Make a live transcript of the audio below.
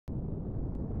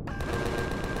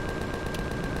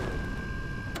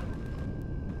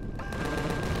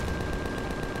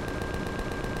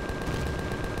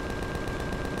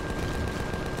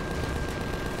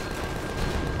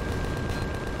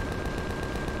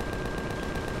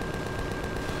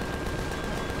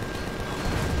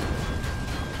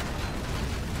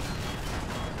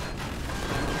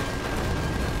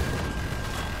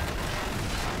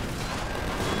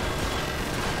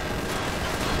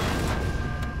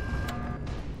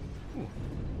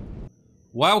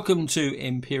Welcome to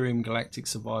Empyrion Galactic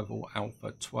Survival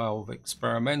Alpha 12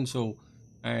 Experimental,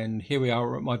 and here we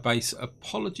are at my base.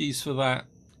 Apologies for that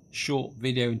short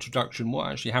video introduction.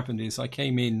 What actually happened is I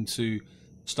came in to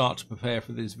start to prepare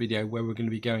for this video where we're going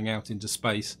to be going out into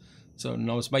space.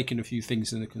 And I was making a few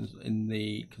things in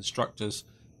the constructors,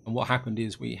 and what happened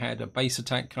is we had a base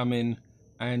attack come in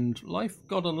and life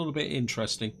got a little bit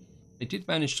interesting. It did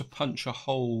manage to punch a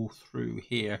hole through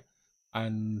here,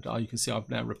 and you can see I've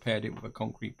now repaired it with a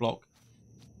concrete block.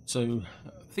 So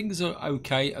things are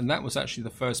okay, and that was actually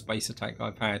the first base attack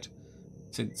I've had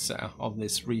since on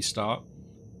this restart.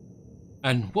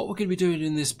 And what we're going to be doing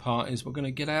in this part is we're going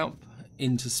to get out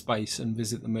into space and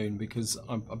visit the moon, because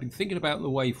I've been thinking about the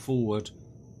way forward,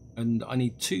 and I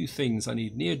need two things. I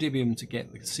need neodymium to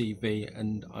get the CV,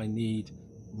 and I need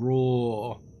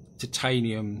raw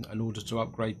titanium in order to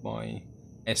upgrade my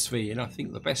SV, and I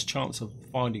think the best chance of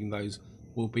finding those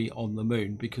will be on the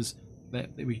moon, because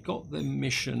we've got the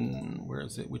mission. Where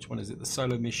is it? Which one is it? The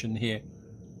solo mission here.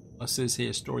 It says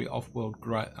here story off-world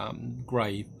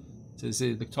grave. It says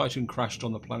here, the Titan crashed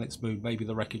on the planet's moon. Maybe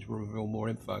the wreckage will reveal more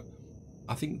info.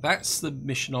 I think that's the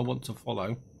mission I want to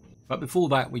follow. But before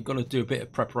that, we've got to do a bit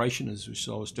of preparation, as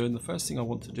I was doing. The first thing I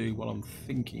want to do while I'm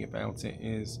thinking about it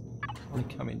is I want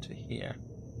to come into here.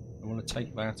 I want to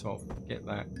take that off, get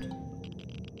that.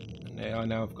 Yeah, I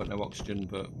know I've got no oxygen,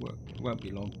 but it won't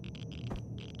be long.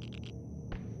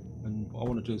 And what I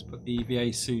want to do is put the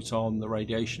EVA suit on, the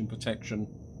radiation protection.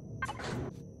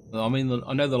 I mean,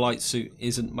 I know the light suit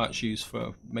isn't much use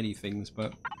for many things,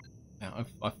 but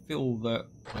I feel that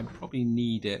I probably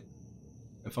need it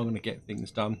if I'm going to get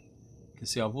things done. You can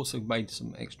see I've also made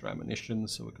some extra ammunition,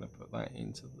 so we're going to put that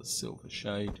into the silver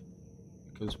shade,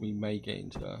 because we may get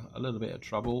into a little bit of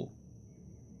trouble.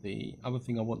 The other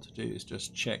thing I want to do is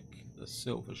just check the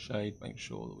silver shade, make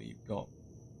sure that we've got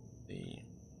the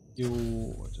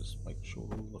fuel, just make sure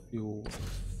all the fuel is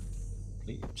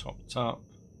completely topped up.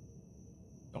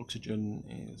 Oxygen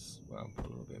is, well, put a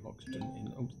little bit of oxygen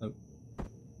in. Oh, no.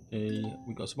 Okay,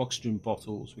 we've got some oxygen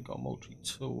bottles, we've got a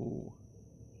multi-tool,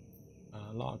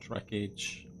 large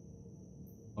wreckage.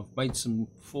 I've made some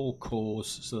 4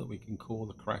 cores so that we can core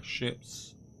the crash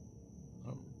ships.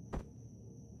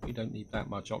 We don't need that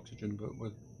much oxygen, but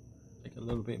we'll take a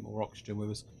little bit more oxygen with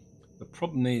us. The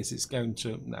problem is it's going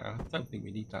to... No, I don't think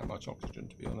we need that much oxygen,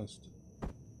 to be honest.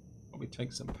 Probably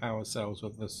take some power cells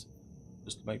with us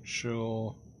just to make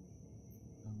sure.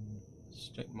 Let's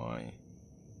check my...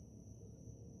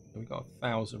 We've got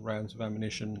 1,000 rounds of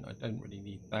ammunition. I don't really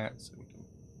need that, so we can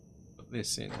put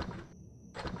this in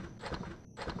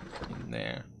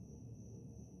there.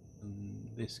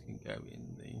 And this can go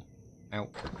in the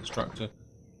output constructor.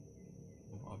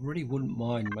 I really wouldn't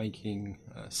mind making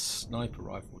a sniper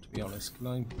rifle, to be honest.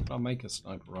 Can I make a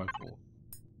sniper rifle?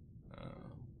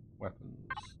 Weapons.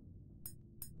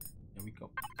 Yeah, we got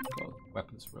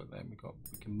weapons for it. Then we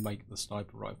can make the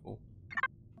sniper rifle.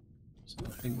 So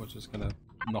I think we're just gonna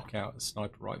knock out a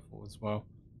sniper rifle as well.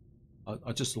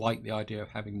 I just like the idea of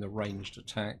having the ranged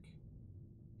attack.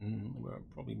 We'll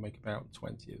probably make about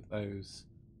 20 of those.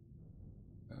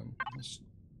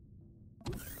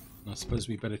 I suppose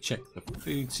we better check the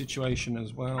food situation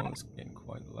as well. It's getting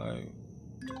quite low.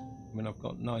 I mean, I've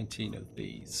got 19 of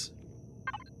these.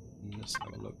 And let's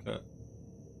have a look at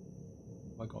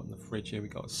what I got in the fridge here. We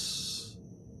got.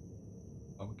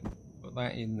 We can put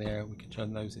that in there. We can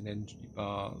turn those in energy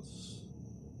bars.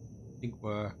 I think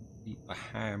we're eat the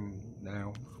ham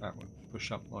now. That would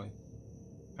push up my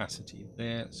capacity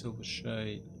there. Silver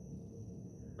shade,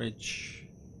 fridge.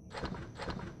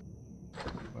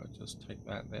 I'll just take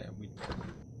that there. We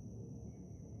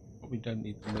probably don't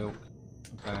need the milk.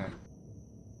 That.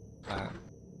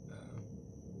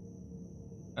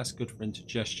 That's good for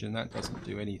indigestion. That doesn't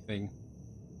do anything.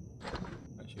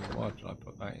 Actually, why did I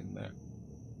put that in there?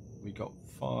 We got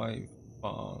 5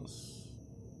 bars.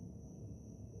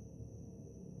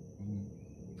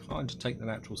 Trying to take the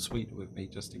natural sweetener with me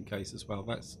just in case as well.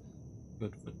 That's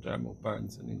good for dermal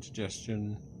burns and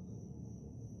indigestion.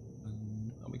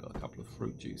 We got a couple of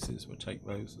fruit juices, we'll take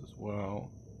those as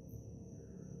well.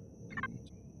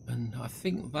 And I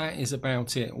think that is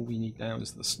about it. All we need now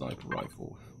is the sniper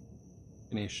rifle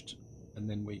finished, and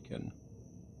then we can...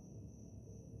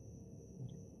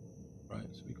 Right,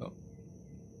 so we got...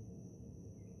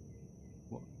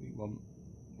 What do we want?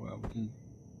 Well, we can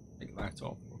take that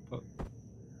off. We'll put...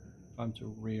 Time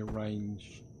to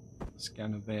rearrange the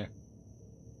scanner there.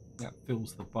 That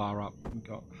fills the bar up. We've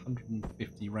got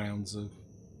 150 rounds of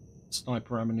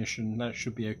sniper ammunition. That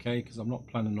should be okay, because I'm not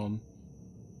planning on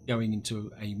going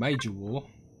into a major war,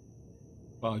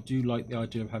 but I do like the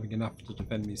idea of having enough to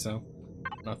defend myself.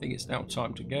 And I think it's now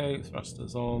time to go.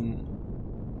 Thrusters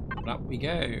on. And up we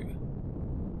go.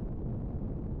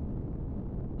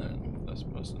 No, first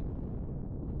person.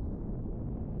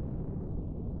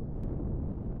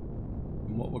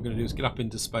 And what we're going to do is get up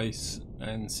into space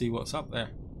and see what's up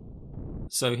there.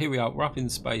 So here we are, we're up in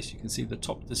space. You can see the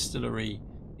top distillery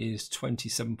is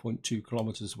 27.2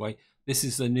 kilometers away. This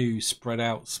is the new spread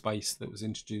out space that was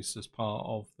introduced as part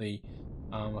of the,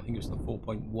 I think it was the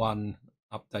 4.1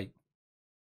 update.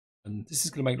 And this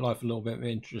is going to make life a little bit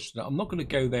interesting. I'm not going to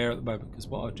go there at the moment because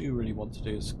what I do really want to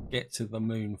do is get to the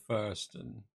moon first.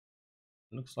 And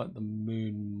it looks like the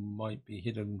moon might be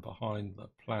hidden behind the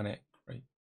planet. Great.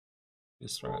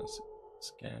 Just throw out a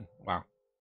scan. Wow.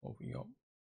 What have we got?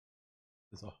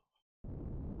 There's a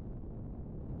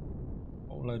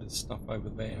whole load of stuff over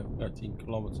there, 13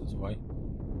 kilometers away.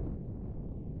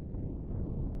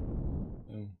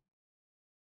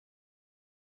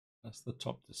 That's the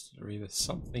top distillery. There's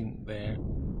something there.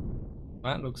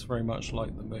 That looks very much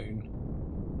like the moon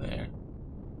there.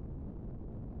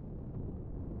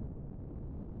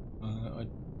 I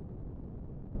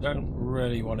don't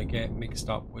really want to get mixed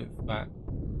up with that.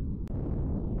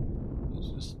 It's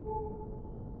just...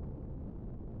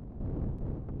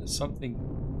 There's something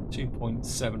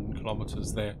 2.7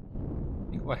 kilometers there.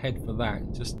 I think we'll head for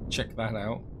that. Just check that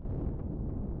out.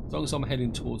 As long as I'm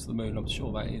heading towards the moon, I'm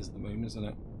sure that is the moon, isn't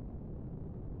it?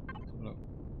 Look.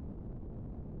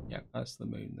 Yeah, that's the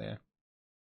moon there.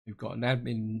 We've got an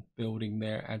admin building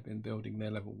there,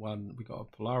 level 1. We've got a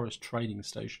Polaris trading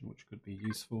station, which could be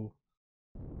useful.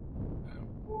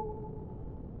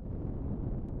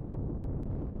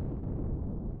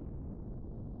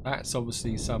 That's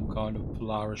obviously some kind of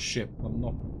Polaris ship. I'm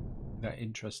not that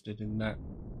interested in that.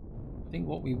 I think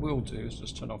what we will do is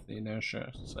just turn off the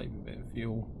inertia, save a bit of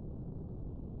fuel.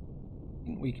 I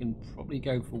think we can probably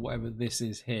go for whatever this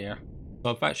is here. So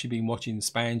I've actually been watching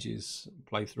Spange's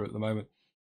playthrough at the moment,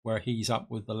 where he's up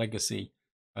with the Legacy,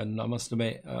 and I must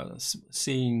admit,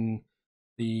 seeing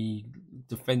the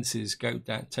defenses go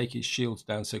down, take his shields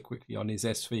down so quickly on his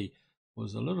SV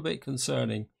was a little bit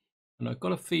concerning, and I've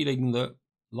got a feeling that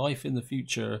life in the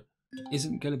future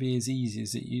isn't going to be as easy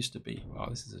as it used to be. Wow,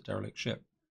 this is a derelict ship.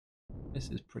 This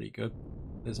is pretty good.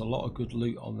 There's a lot of good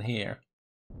loot on here,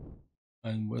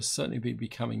 and we'll certainly be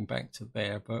coming back to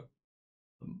there, but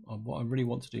what I really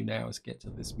want to do now is get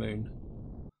to this moon.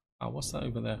 Oh, what's that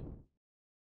over there?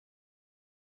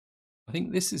 I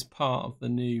think this is part of the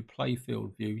new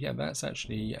playfield view. Yeah, that's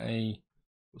actually a...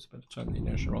 I was about to turn the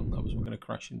inertia on, otherwise we're going to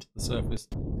crash into the surface.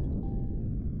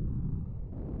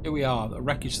 Here we are. A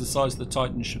wreckage the size of the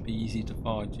Titan should be easy to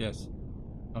find, yes.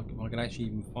 I can actually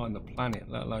even find the planet,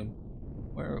 let alone...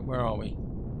 Where are we?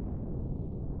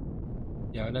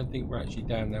 Yeah, I don't think we're actually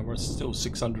down there. We're still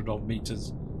 600 odd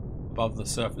meters above the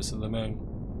surface of the moon.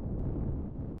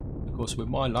 Of course, with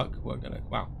my luck, we're going to...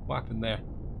 Wow, what happened there?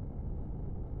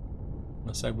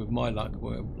 I say with my luck,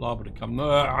 we're liable to come...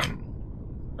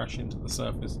 crash into the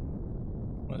surface.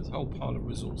 Well, there's a whole pile of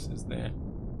resources there.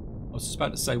 I was just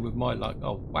about to say with my luck...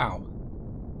 Oh, wow.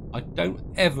 I don't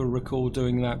ever recall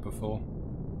doing that before.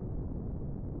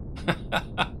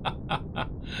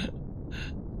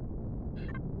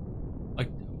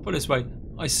 Put it this way,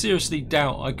 I seriously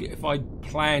doubt, if I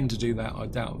planned to do that, I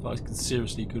doubt if I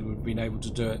seriously could have been able to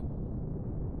do it.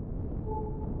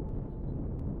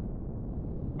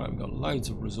 Right, we've got loads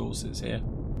of resources here.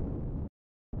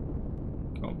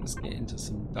 Come on, let's get into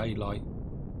some daylight.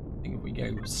 I think if we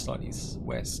go slightly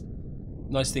west.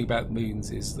 Nice thing about moons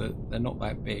is that they're not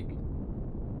that big.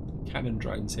 Cannon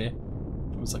drones here.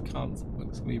 Because I can't, it's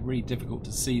going to be really difficult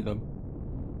to see them.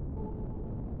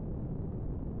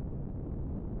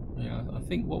 Yeah, I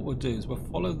think what we'll do is we'll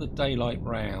follow the daylight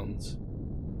round.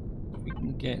 If we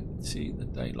can get to the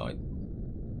daylight.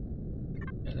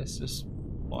 Yeah, let's just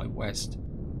fly west.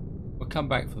 We'll come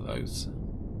back for those.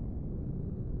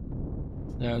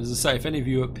 Now, as I say, if any of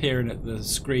you are peering at the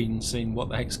screen, seeing what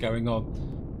the heck's going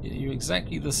on, you're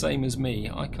exactly the same as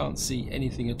me. I can't see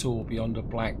anything at all beyond a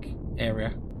black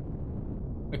area.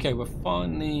 Okay, we're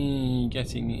finally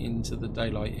getting into the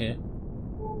daylight here.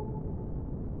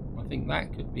 I think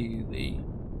that could be the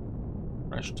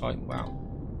crash Titan. Wow.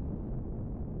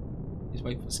 Please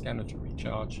wait for the scanner to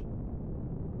recharge.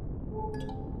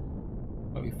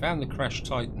 Well, we found the crash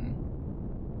Titan.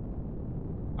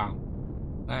 Wow.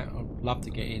 That, I'd love to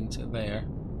get into there.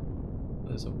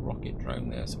 There's a rocket drone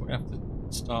there, so we're going to have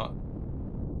to start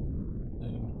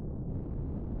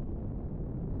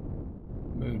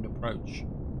moon approach.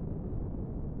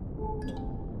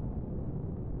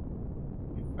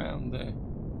 We found there.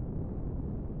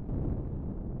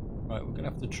 Right, we're going to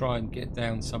have to try and get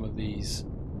down some of these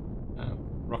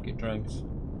rocket drones.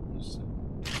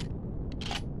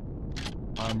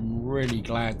 I'm really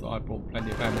glad that I brought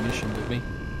plenty of ammunition with me.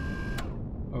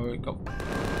 Oh, we've got,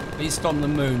 at least on the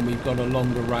moon, we've got a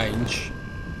longer range.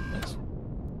 That's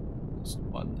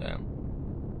one down.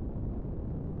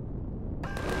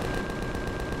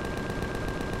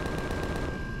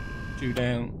 Two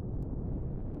down.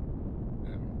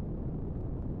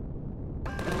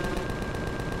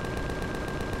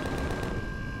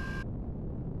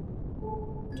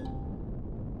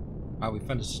 We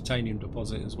found a titanium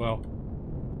deposit as well.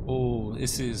 Oh,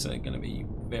 this is going to be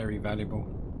very valuable.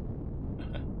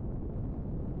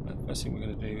 The first thing we're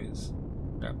going to do is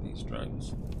grab these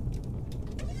drones.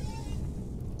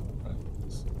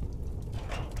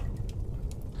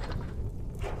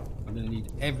 I'm going to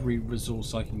need every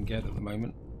resource I can get at the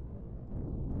moment.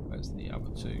 Where's the other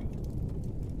two?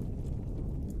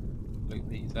 Loot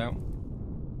these out.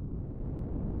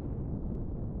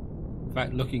 In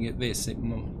fact, looking at this,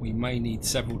 we may need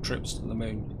several trips to the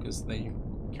moon because the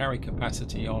carry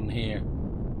capacity on here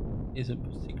isn't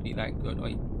particularly that good.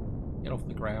 Wait, get off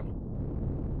the ground.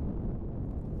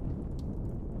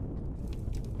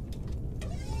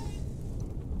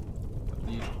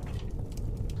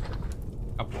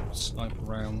 A couple of sniper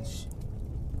rounds.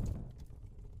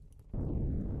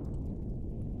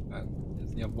 And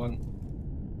there's the other one.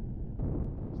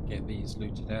 Let's get these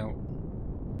looted out.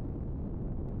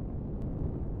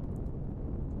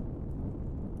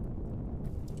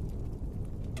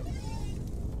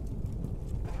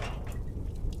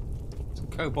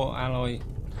 Cobalt alloy,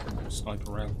 more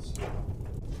sniper rounds.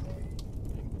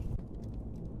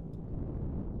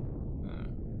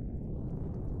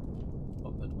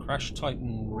 Got the Crash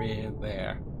Titan rear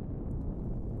there.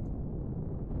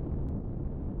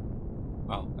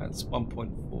 Wow, that's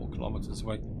 1.4 kilometers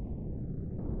away. I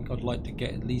think I'd like to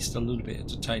get at least a little bit of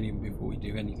titanium before we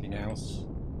do anything else.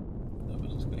 So we're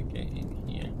just going to get in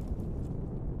here.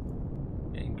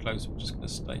 Getting close, we're just going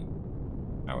to stay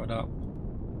powered up.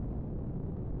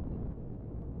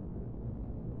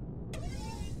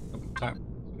 Tap. So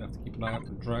we have to keep an eye out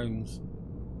for drones,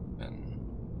 and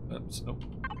oops, oh.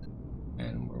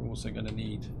 And we're also going to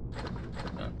need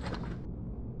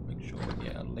make sure we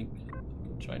get a link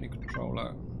to China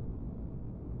controller.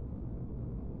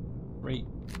 3.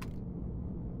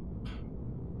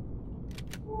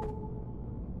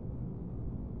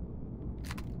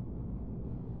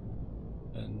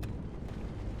 And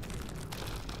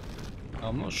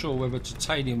I'm not sure whether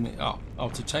titanium.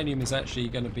 Titanium is actually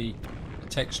going to be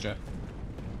texture.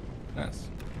 That's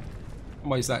in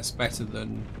ways that's better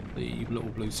than the little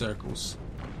blue circles.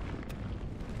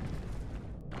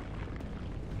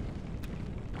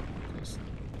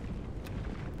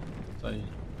 So,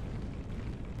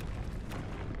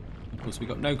 of course, we've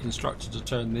got no constructor to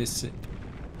turn this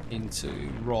into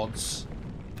rods,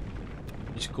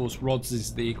 which of course rods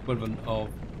is the equivalent of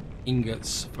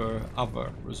ingots for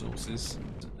other resources.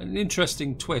 An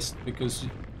interesting twist, because you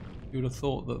would have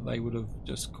thought that they would have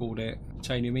just called it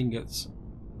titanium ingots.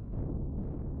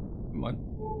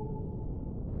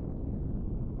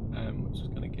 I'm just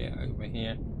going to get over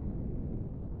here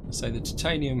and say the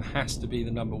titanium has to be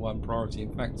the #1 priority.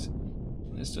 In fact,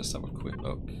 let's just have a quick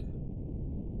look.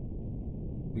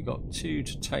 We got 2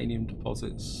 titanium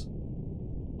deposits,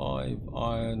 5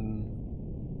 iron,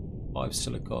 5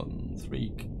 silicon,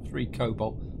 3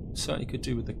 cobalt. Certainly could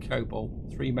do with the cobalt,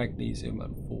 3 magnesium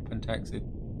and 4 pentaxid.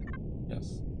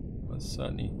 Yes, well,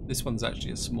 certainly. This one's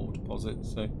actually a small deposit,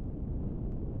 so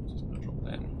I'm just going to drop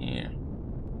down here.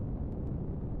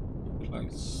 Get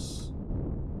close.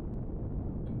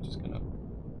 I'm just going to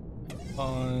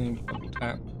find, double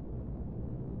tap,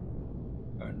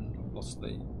 and I've lost the.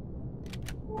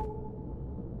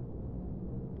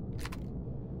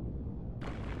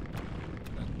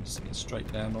 And just get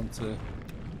straight down onto.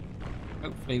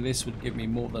 Hopefully, this would give me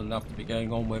more than enough to be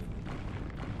going on with.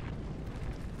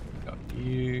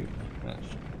 You,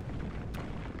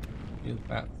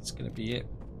 that's going to be it.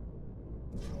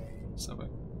 Let's have a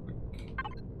quick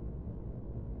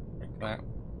break that.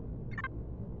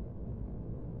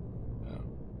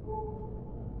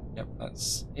 Yep,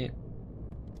 that's it.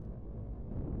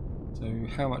 So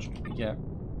how much did we get?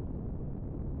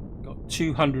 Got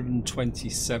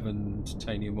 227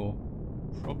 titanium ore.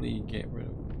 Probably get rid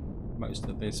of most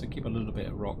of this. So keep a little bit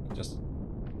of rock. Just.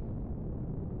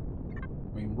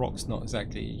 I mean, rock's not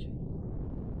exactly.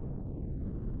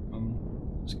 I'm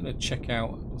just going to check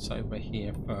out what's over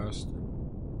here first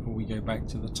before we go back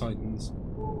to the Titans.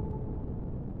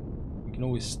 We can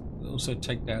always also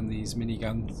take down these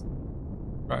minigun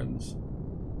drones.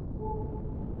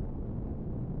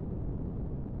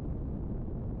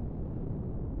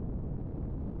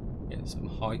 get some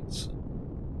heights.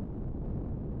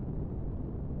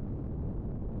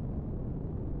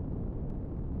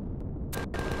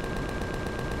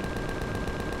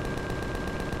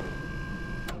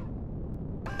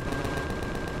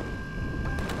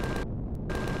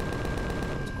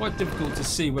 It's quite difficult to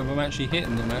see whether I'm actually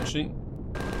hitting them. Actually,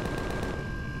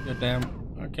 go down.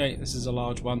 Okay, this is a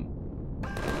large one.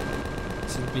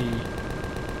 This will be.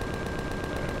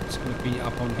 It's going to beat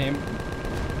up on him.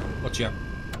 Watch out!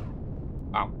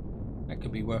 Wow, that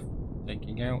could be worth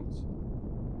taking out.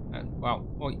 And wow,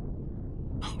 oi!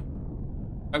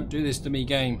 Don't do this to me,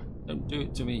 game. Don't do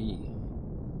it to me.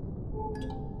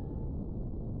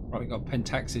 Right, we got a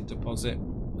pentaxid deposit.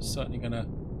 We're certainly going to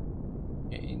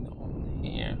get in on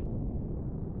here.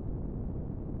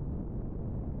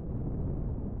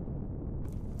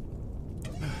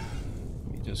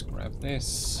 Let me just grab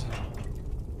this.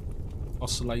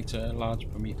 Oscillator, large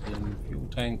Promethean fuel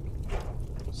tank.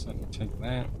 Certainly take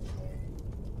that.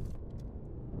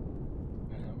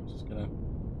 And we're just going to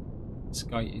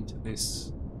skate into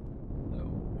this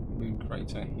little moon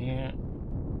crater here.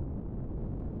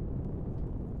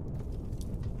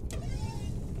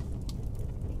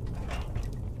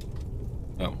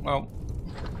 Oh, well,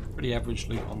 pretty average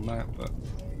loot on that, but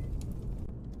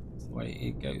that's the way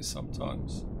it goes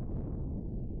sometimes.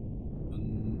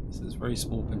 And this is a very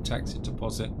small pentaxid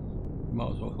deposit. We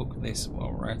might as well hook this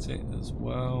while we're at it as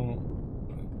well.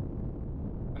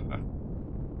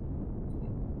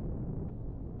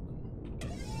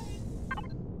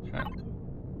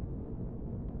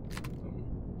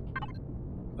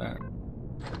 That.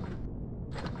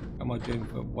 How am I doing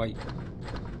for weight?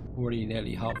 Already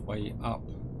nearly halfway up.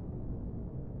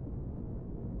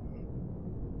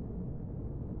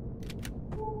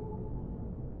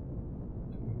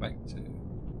 Back to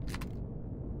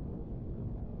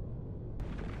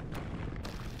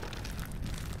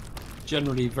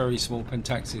generally very small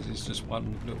pentaxid is just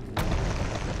one little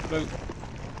bloop.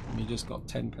 And you just got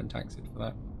 10 pentaxid for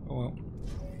that. Oh well.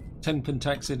 10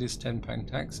 pentaxid is 10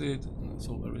 pentaxid, and that's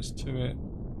all there is to it.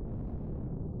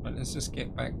 Right, let's just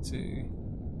get back to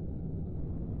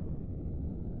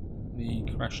the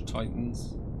Crash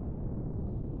Titans.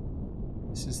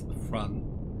 This is the front.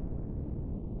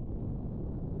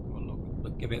 Well,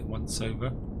 look, give it once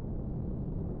over.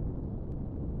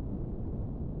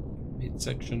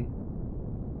 Midsection.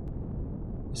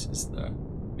 This is the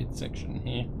midsection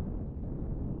here.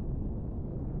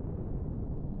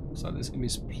 So there's going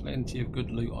to be plenty of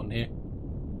good loot on here.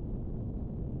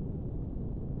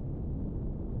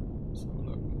 Let's have a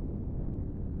look.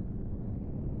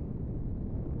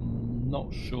 I'm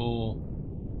not sure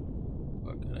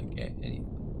we're going to get anything.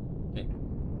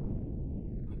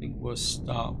 I think we'll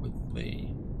start with the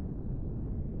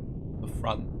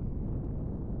front.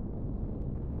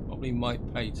 Probably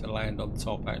might pay to land on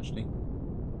top actually.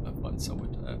 I'll find somewhere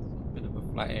to have a bit of a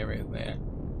flat area there.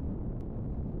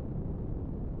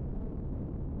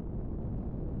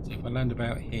 So if I land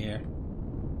about here,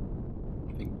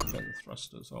 I think we'll get the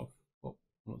thrusters off. Oh,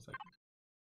 one second.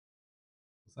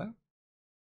 What's that?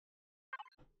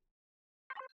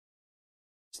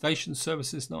 Station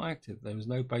service is not active. There is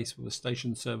no base with a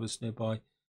station service nearby.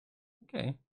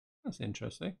 Okay, that's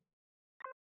interesting.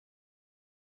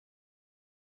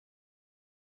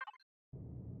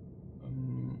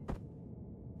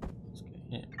 Let's get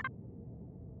here.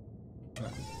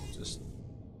 Just.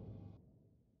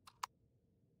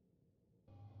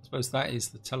 I suppose that is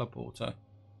the teleporter.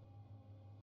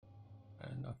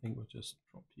 And I think we'll just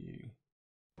drop you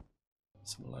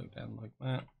some low down like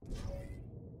that.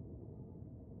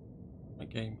 My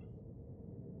game.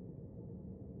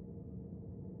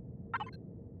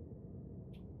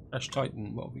 Crash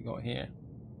Titan, what have we got here?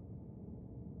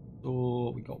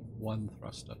 Oh, we got one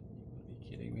thruster. You've got to be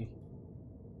kidding me.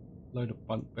 Load of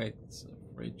bunk beds,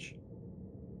 a fridge.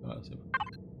 Oh, that's it.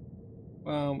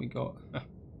 Well, we got. In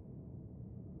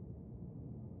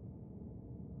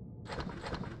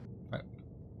fact,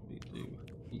 we do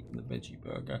eating the veggie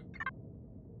burger.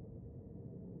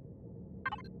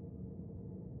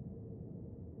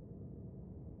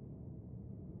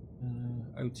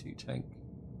 O2 tank.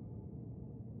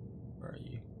 Where are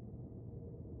you?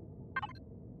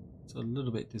 It's a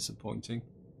little bit disappointing.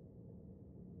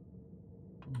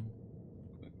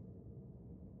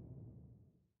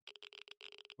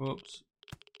 Whoops.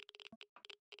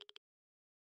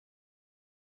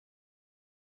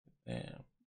 There.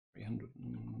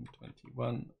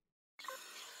 321.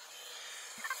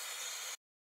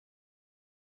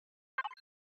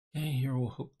 Okay, you're all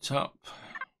hooked up.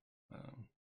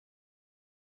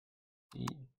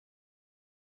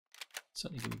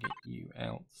 Certainly going to get you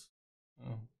out.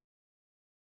 Oh.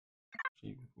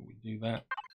 Actually, before we do that,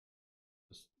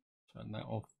 just turn that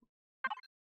off.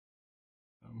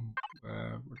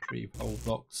 Retrieve whole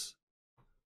blocks.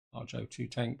 Large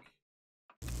O2 tank.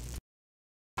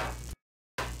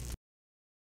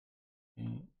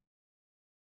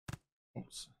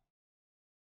 Oops.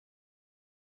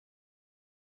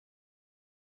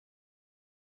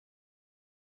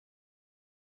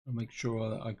 I'll make sure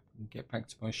that I can get back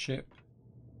to my ship.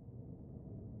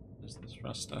 There's the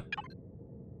thruster.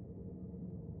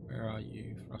 Where are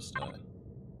you, thruster?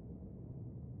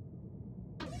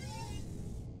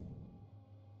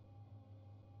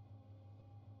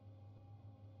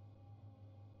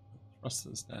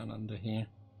 Thruster's down under here.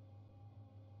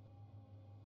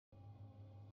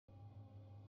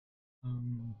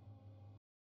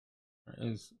 There it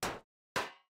is.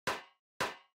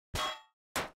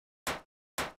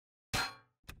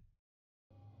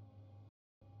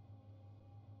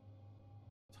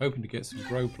 Hoping to get some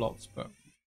grow plots, but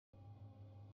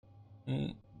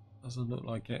doesn't look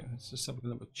like it. Let's just have a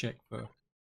little check for.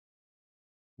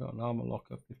 We've got an armor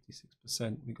locker,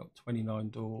 56%. We've got 29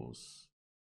 doors,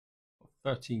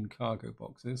 13 cargo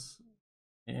boxes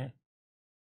here.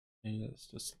 And let's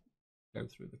just go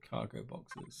through the cargo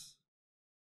boxes.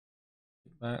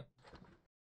 Take that.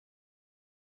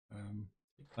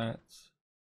 Take that.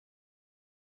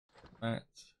 That.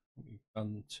 We've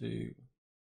done 2,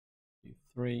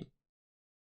 3.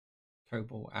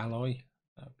 Cobalt alloy.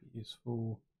 That'd be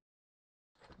useful.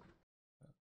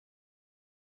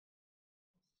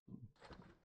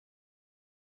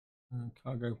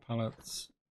 Cargo pallets.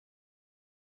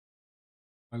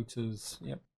 Motors.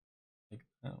 Yep. Take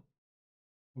that out.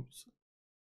 Oops.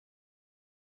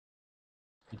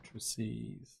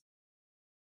 Matrices.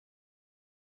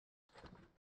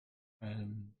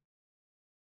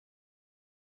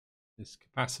 This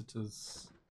capacitors.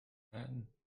 And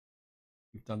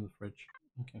we've done the fridge.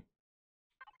 Okay.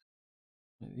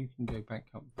 You can go back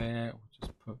up there. We'll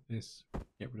just put this,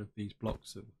 get rid of these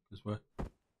blocks because we're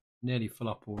nearly full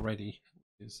up already,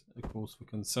 which is a cause for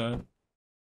concern.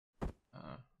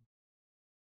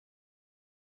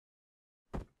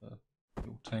 The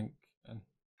fuel tank, and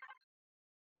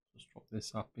just drop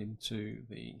this up into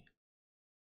the.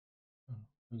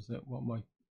 Is that what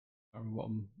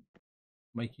I'm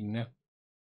making now?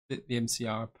 The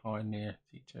MCR Pioneer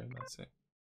T2. That's it.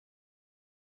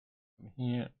 From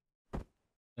here.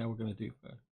 Now we're going to do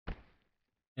for.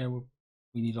 Yeah,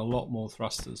 we need a lot more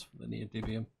thrusters for the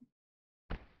neodymium.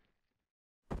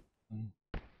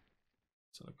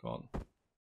 Silicon.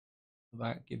 For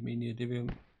that, give me neodymium.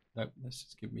 No, let's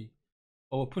just give me.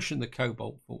 Oh, we're pushing the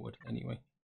cobalt forward anyway.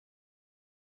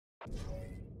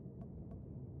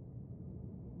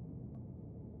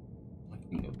 I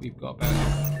think that we've got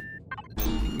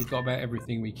about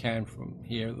everything we can from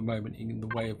here at the moment in the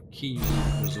way of key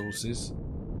resources.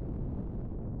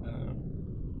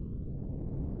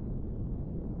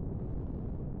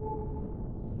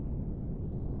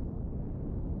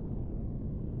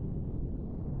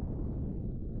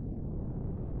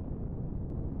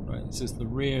 Right, it says the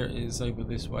rear is over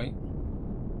this way.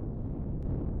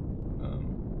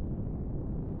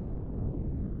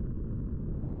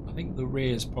 I think the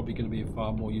rear is probably going to be a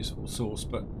far more useful source,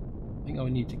 but I think I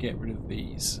need to get rid of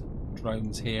these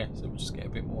drones here, so we'll just get a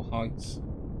bit more heights.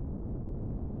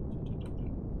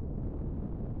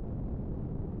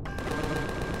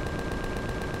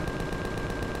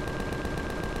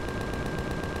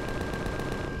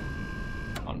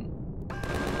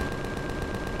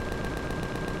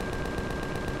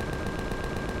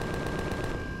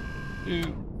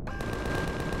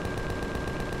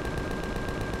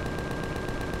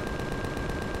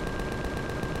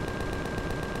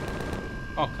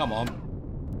 Oh, come on.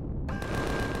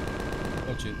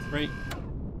 Got you 3.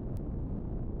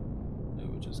 So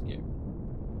we'll just get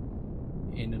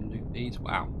in and loot these.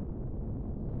 Wow.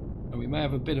 And we may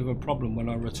have a bit of a problem when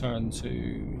I return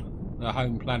to the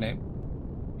home planet,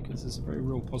 because there's a very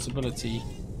real possibility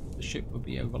the ship will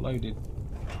be overloaded.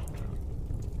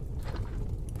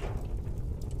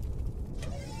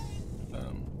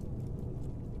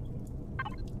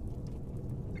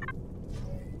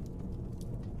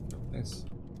 This.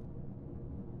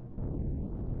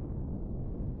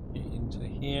 Get into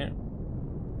here.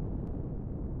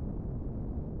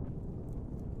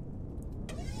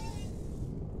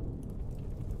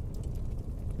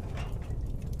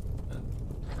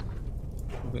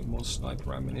 A bit more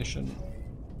sniper ammunition.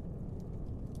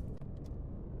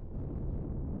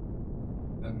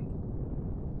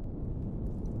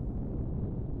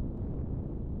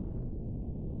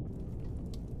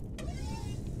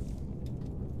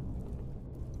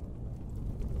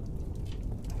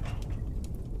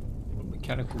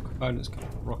 mechanical components, a couple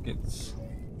of rockets.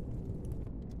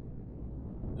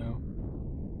 No.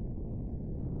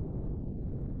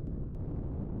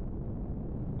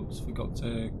 Oops, forgot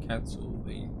to cancel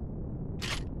the.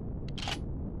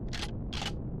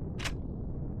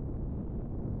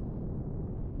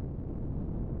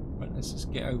 Right, let's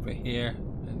just get over here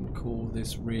and call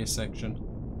this rear section.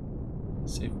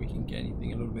 See if we can get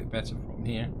anything a little bit better from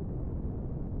here.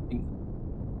 I think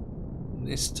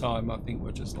this time I think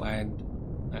we'll just land,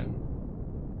 and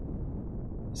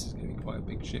this is going to be quite a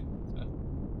big ship. So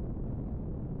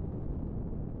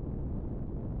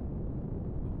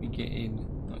if we get in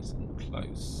nice and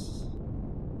close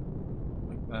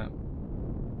like that.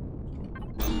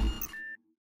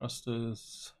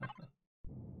 Thrusters. Okay,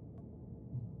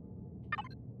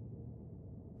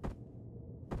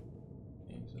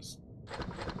 just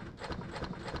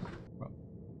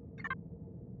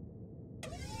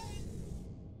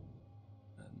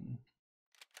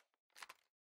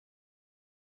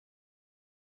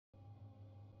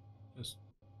just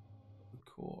put the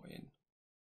core in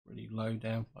really low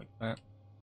down like that.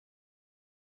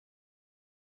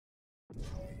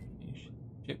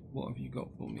 Ship, what have you got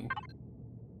for me?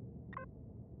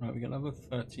 Right, we got another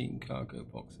 13 cargo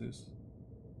boxes,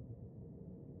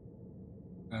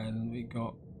 and we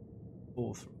got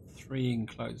three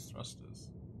enclosed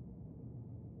thrusters.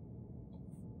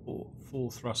 Four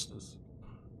thrusters.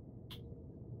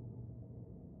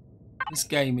 This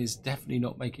game is definitely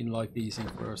not making life easy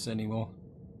for us anymore.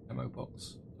 Ammo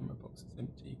box is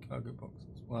empty. Cargo box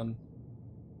is 1.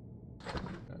 Cargo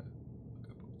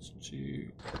box 2.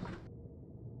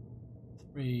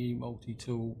 3.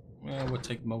 Multi-tool. Well, we'll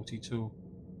take multi-tool.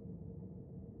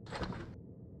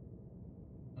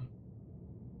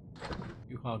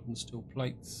 Few hardened steel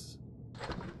plates.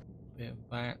 Bit of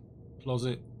that.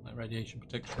 Closet. That radiation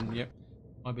protection. Yep.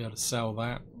 Might be able to sell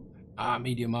that. Ah,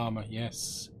 medium armor.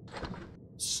 Yes.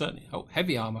 Certainly. Oh,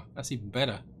 heavy armor. That's even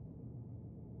better.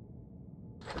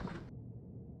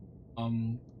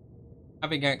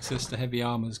 Having access to heavy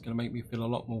armor is going to make me feel a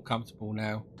lot more comfortable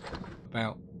now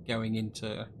about going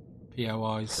into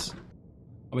POIs.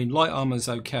 I mean, light armor is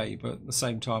okay, but at the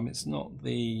same time, it's not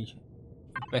the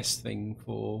best thing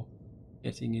for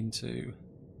getting into,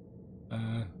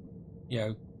 you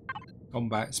know,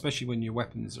 combat, especially when your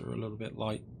weapons are a little bit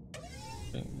light.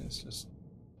 Okay, it's just.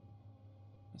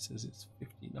 It says it's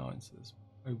 59, so it's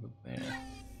over there.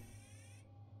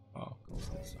 Oh, of course,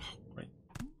 there's. Oh, great.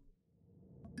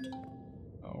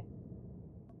 Oh.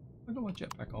 I got my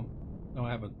jetpack on. No,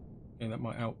 I haven't. Okay, that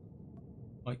might help.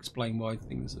 I explain why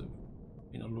things have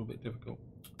been a little bit difficult.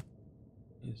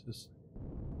 It's just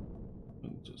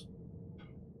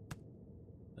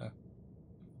the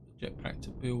jetpack to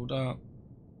build up.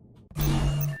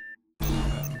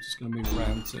 I'm just going to move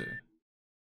around to.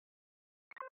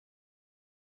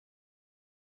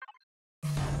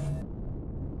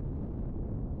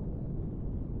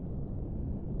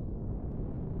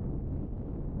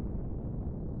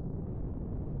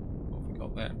 What have we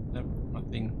got there? No,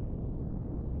 nothing.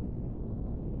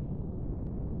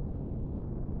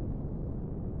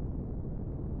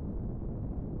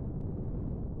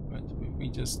 We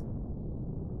just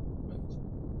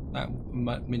that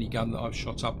minigun that I've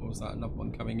shot up, or was that another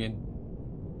one coming in?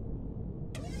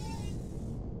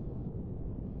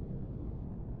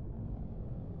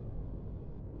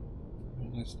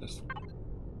 Let's just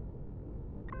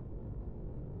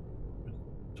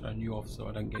turn you off so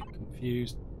I don't get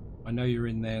confused. I know you're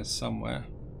in there somewhere.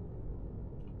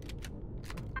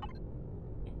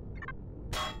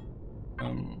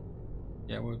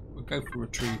 Yeah, we'll go for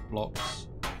retrieve blocks.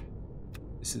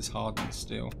 This is hardened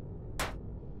steel.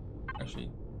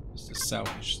 Actually, let's just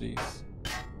salvage these.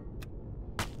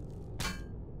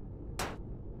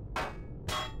 I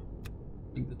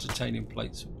think the titanium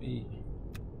plates would be.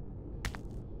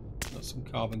 Got some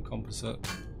carbon composite.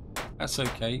 That's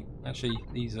okay. Actually,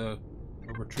 these are.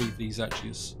 I'll retrieve these actually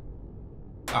as.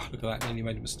 Ah, look at that! Nearly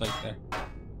made a mistake there.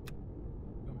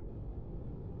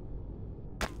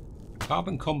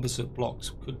 Carbon composite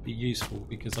blocks could be useful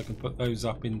because I can put those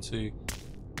up into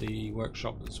the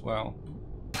workshop as well.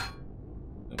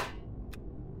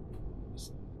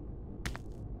 Just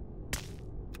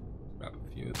grab a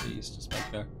few of these, just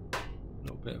make a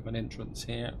little bit of an entrance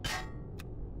here,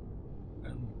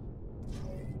 and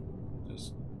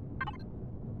just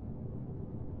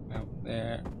out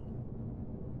there.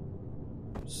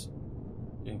 Oops.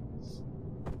 Okay.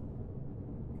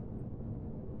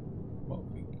 What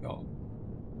we got?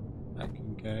 That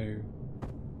can go.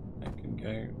 That can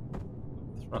go.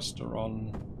 Thruster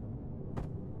on.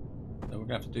 So we're going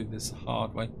to have to do this the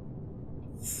hard way.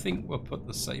 think we'll put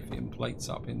the Saphium plates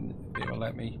up in if it'll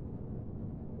let me.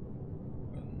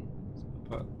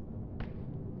 Put a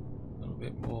little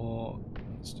bit more.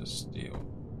 Let's just steel.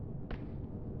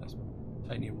 That's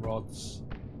titanium rods.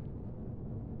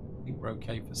 I think we're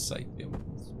okay for Saphium.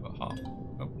 Let's put half.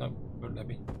 Oh no, won't let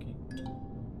me. Okay.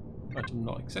 Item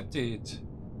not accepted.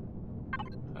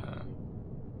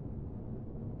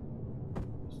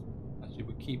 Actually,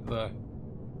 we'll keep the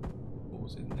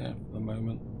pause in there for the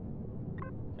moment.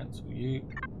 Cancel you.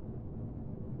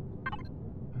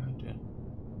 Oh dear.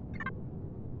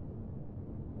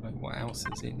 Right, what else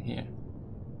is in here?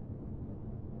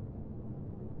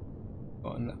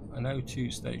 Got an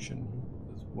O2 station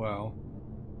as well.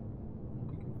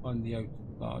 We can find the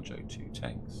large O2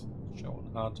 tanks. Show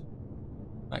on HUD.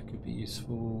 That could be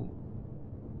useful.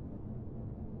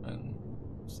 And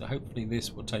so hopefully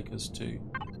this will take us to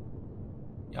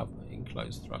the other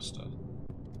enclosed thruster.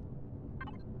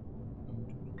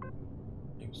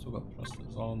 We've still got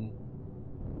thrusters on.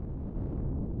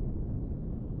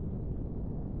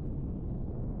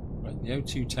 Right, the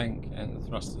O2 tank and the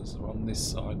thrusters are on this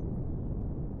side.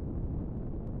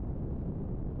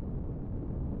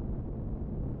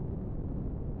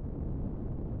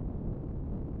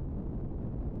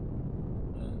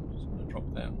 And I'm just going to drop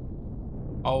down.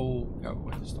 Oh, go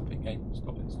away. Stop it, game.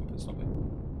 Stop it, stop it, stop it.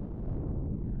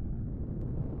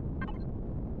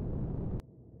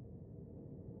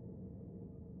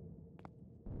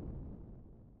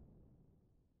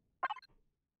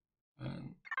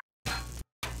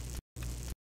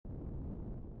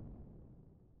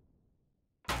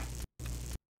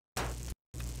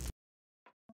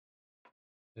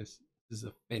 This is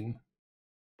a fin.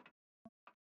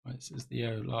 Right, this is the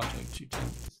large O2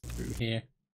 tank through here.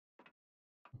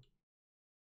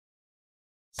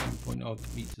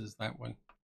 7.0 meters that way.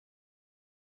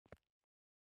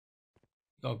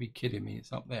 You gotta be kidding me,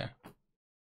 it's up there.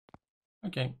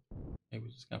 Okay. Okay, we're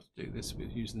just gonna have to do this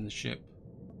with using the ship.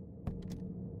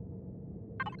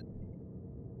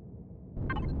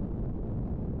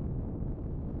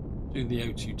 Do the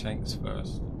O2 tanks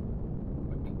first.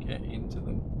 If I can get into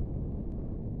them.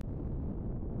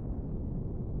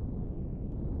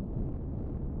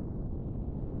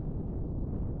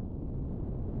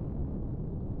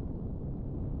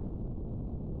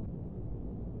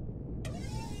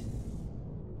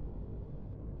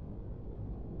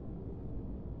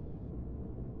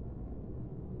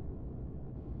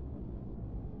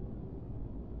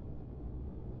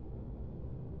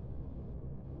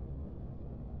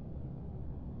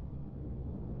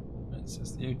 It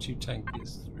says the O2 tank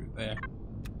is through there.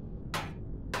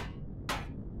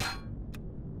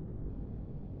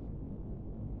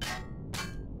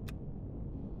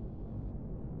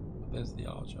 There's the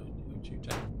large O2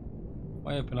 tank. If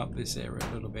I open up this area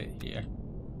a little bit here,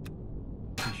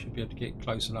 we should be able to get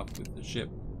close enough with the ship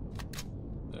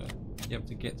to be able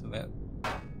to get to that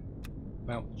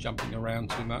without jumping around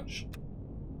too much.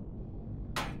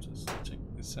 Just check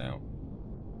this out.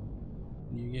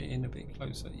 Can you get in a bit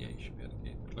closer? Yeah, you should be able to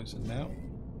get closer now.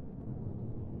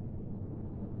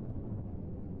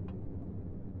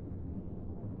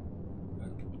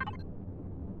 And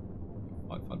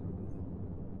 500.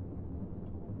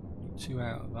 Two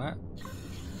out of that.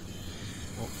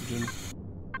 Oxygen.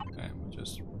 And we'll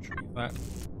just retrieve that.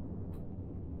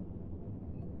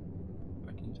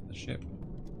 Back into the ship.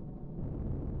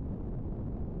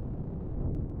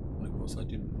 And of course I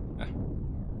didn't.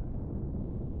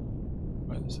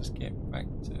 Right, let's just get back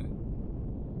to.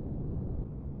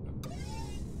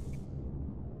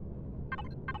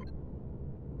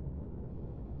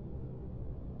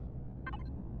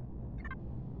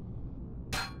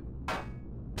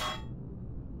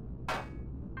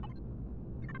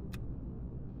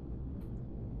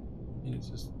 Let's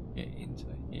just get into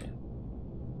here.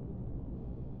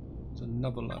 There's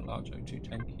another large O2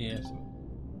 tank here, so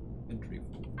inventory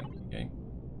full. Thank you, game.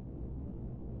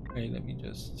 Okay, let me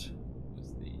just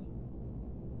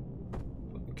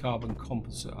put the carbon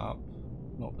composite up.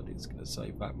 Not that it's going to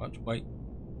save that much weight.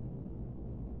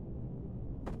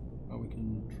 Well, we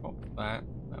can drop that.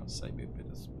 That'll save me a bit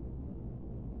of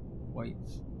weight.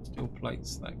 Steel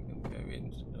plates that can go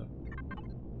in.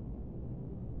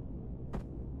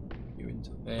 You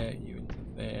into there, you into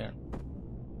there,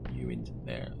 you into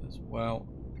there as well.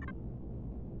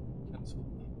 Cancel.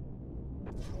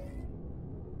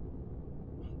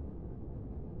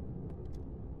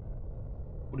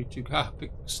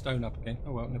 Pick the stone up again.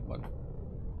 Oh well, never mind.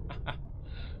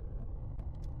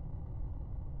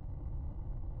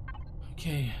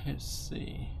 Okay, let's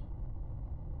see.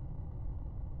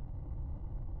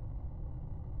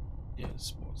 Yeah,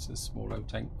 it's a small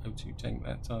O2 tank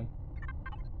that time.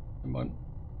 Come on,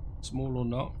 small or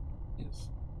not? Yes.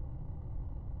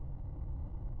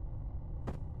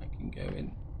 I can go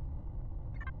in.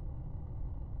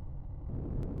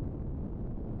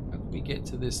 How do we get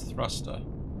to this thruster?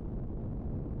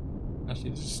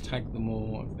 Actually, just tag them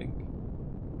all, I think.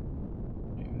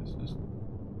 Okay, let's just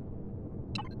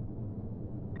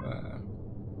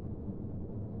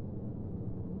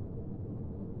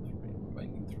three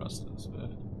remaining thrusters.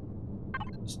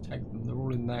 Just tag them. They're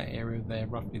all in that area. They're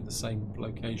roughly the same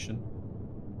location.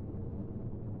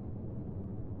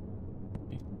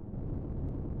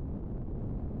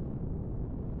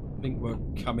 I think we're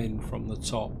coming from the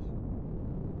top.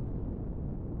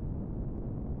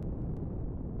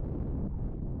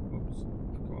 Oops.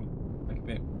 Come on, back a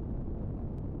bit.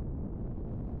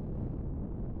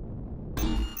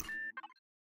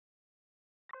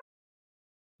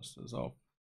 Thrusters off.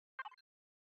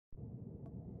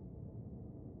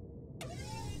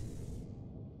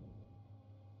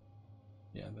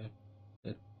 Yeah,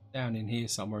 they're down in here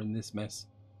somewhere in this mess.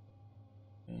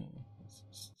 Let's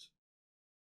just...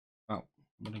 Oh, I'm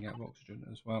running out of oxygen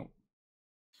as well.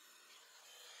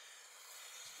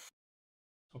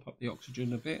 Top up the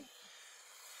oxygen a bit.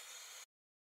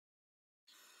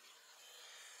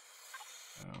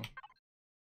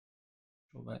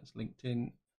 Sure that's linked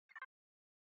in.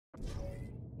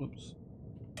 Whoops.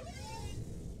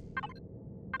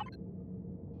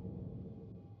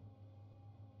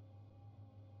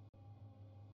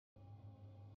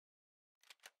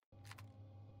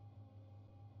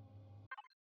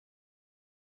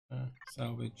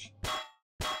 Salvage.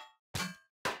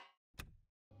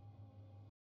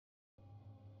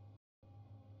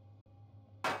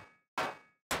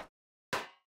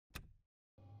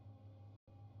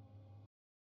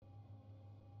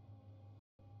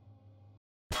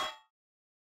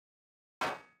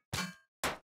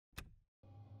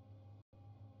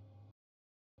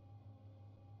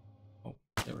 Oh,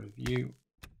 get rid of you.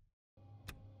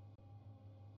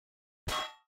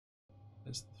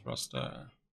 There's the thruster.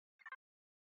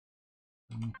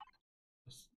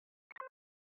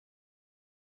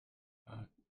 I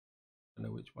don't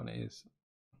know which one it is.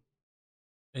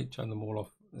 Okay, turn them all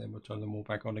off, and then we'll turn them all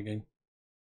back on again.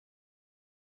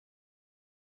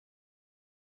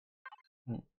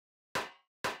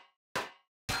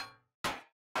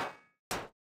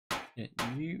 Get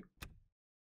you.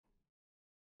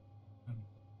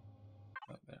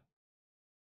 Up there.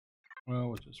 Well,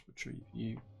 we'll just retrieve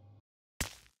you.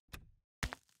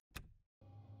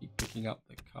 Keep picking up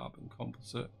the carbon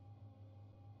composite.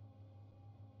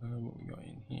 What we got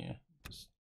in here? Just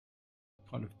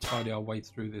kind of tidy our way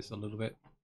through this a little bit.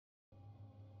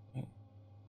 Okay.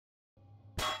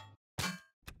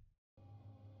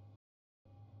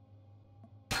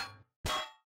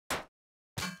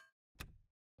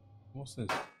 What's this?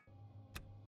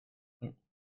 Oh,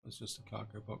 it's just a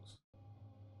cargo box,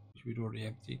 which we'd already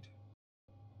emptied.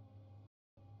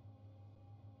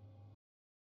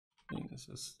 I think let's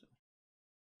just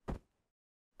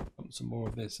pump some more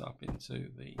of this up into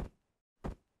the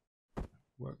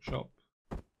workshop.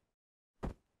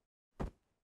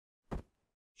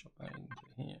 Shop that into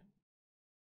here.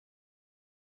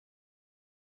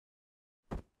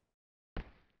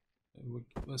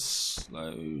 We're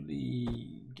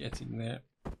slowly getting there.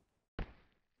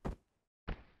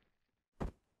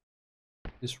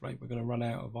 At this rate, we're going to run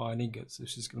out of iron ingots.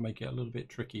 This is going to make it a little bit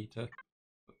tricky to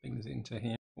put things into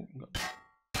here. Oh, we've got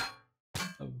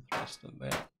a thruster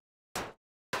there.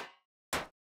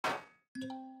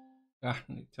 Ah,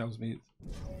 and it tells me it's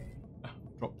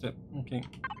dropped it. Okay.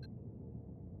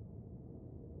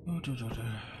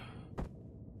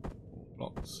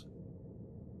 Blocks.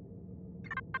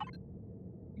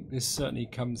 This certainly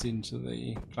comes into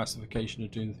the classification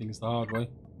of doing things the hard way.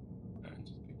 And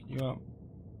just pick you up,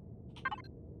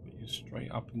 put you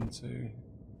straight up into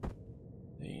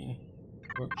the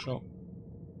workshop.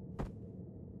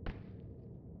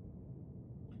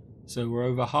 So we're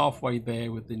over halfway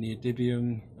there with the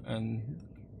neodymium, and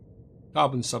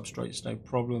carbon substrates no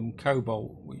problem.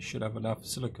 Cobalt we should have enough.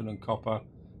 Silicon and copper.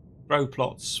 Grow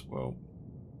plots, well,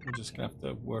 we're just gonna have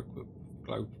to work with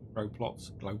glow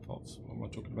plots. What am I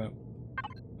talking about?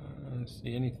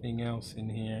 See anything else in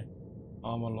here?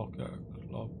 Armor locker,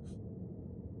 clocks,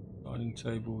 dining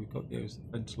table. We've got those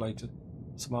ventilator,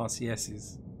 some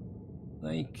RCSs.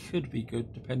 They could be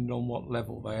good depending on what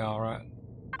level they are at.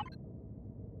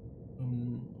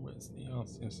 Where's the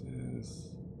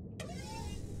RCSs?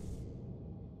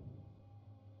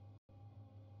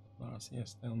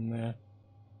 RCS down there.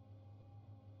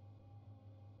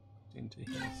 Into here.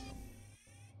 So.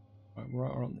 Right, we're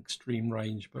on extreme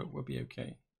range, but we'll be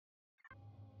okay.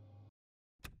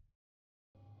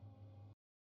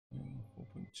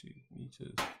 3.2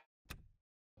 meters.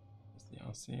 That's the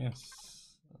RCS.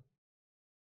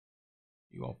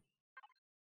 You off.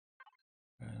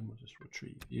 And we'll just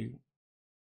retrieve you.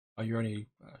 Oh, you're only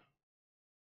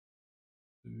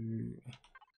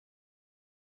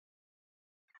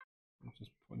I'll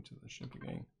just point to the ship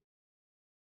again.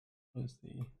 Where's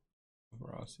the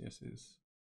other RCSs?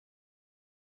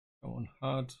 Go on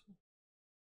HUD.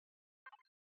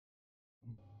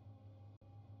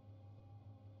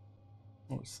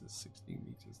 Oh, it says 16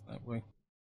 meters that way.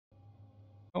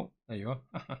 Oh, there you are.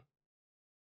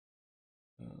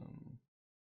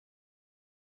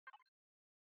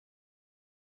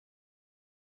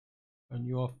 Turn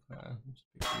you off. Just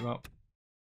pick you up.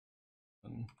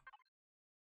 And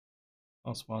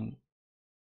last one.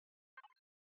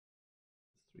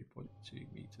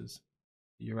 3.2 meters.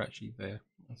 You're actually there.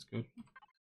 That's good.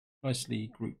 Nicely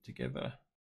grouped together.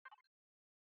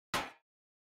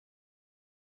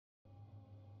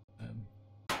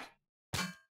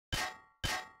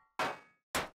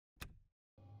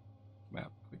 Come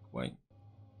out the quick way.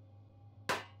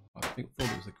 I thought it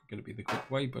was going to be the quick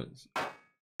way, but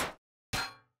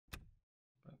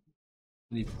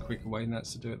leave a quicker way, and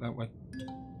that's to do it that way.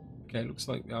 Okay, looks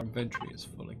like our inventory is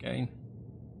full again.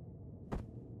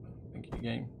 Thank you,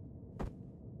 game.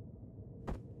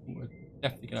 We're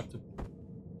definitely going to have to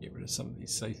get rid of some of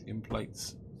these Sathian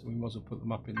plates, so we might as well put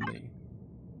them up in the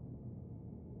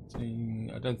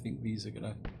thing. I don't think these are going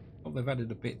to... Oh, they've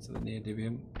added a bit to the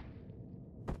neodymium.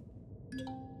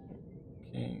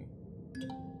 Okay.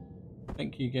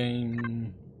 Thank you,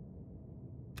 game.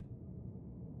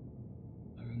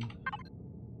 And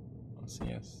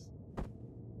RCS.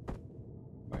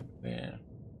 Back there.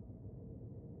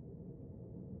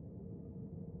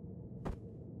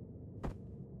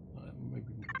 Maybe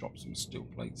we can drop some steel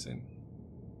plates in.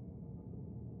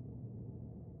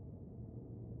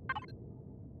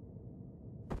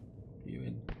 You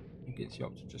in. It gets you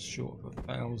up to just short of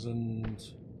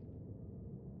 1,000.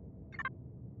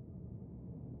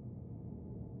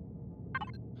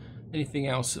 Anything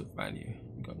else of value?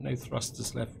 We've got no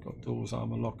thrusters left. We've got doors,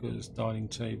 armor lockers, dining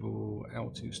table,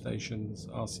 L2 stations,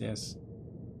 RCS,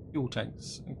 fuel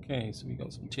tanks. Okay, so we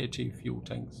got some tier 2 fuel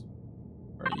tanks.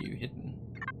 Where are you hidden?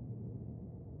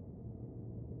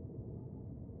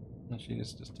 Actually,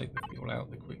 let's just take the fuel out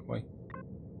the quick way.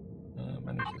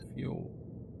 Manage the fuel,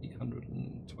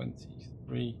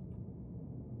 823.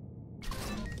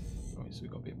 Right, so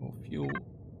we've got a bit more fuel.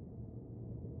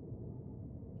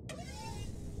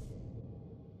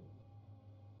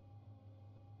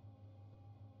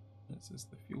 It says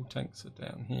the fuel tanks are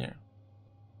down here.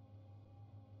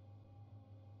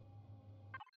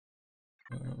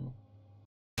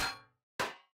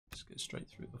 Just get straight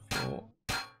through the floor.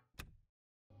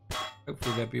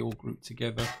 Hopefully they'll be all grouped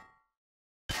together.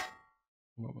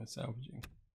 What am I salvaging?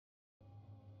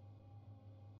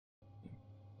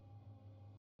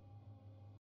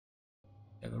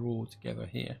 Yeah, they're all together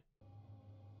here,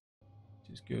 which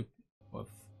is good. Well,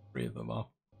 3 of them are.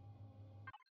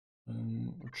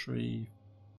 Retrieve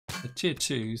the tier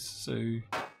 2s, so it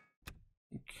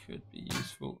could be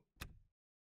useful.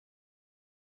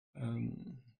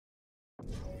 And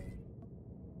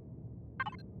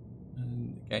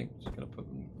again, just going to put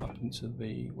them up into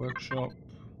the workshop.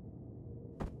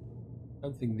 I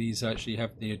don't think these actually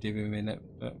have neodymium in it,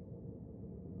 but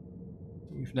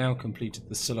we've now completed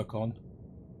the silicon.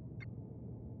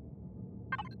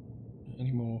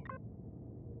 Any more?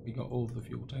 We got all the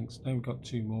fuel tanks. Now we've got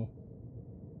 2 more.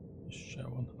 Show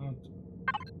on HUD.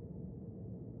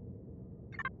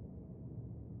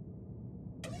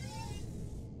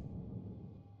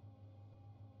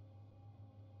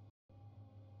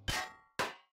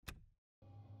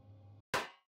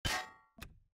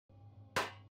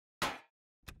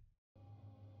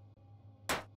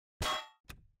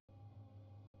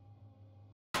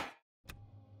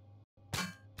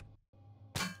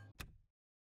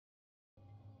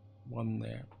 One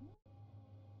there.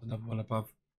 Another one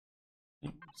above.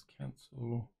 Let's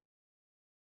cancel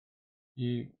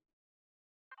you.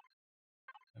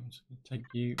 I'm just going to take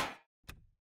you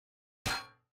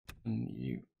and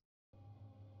you.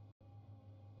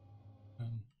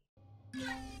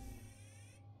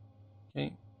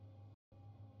 Okay.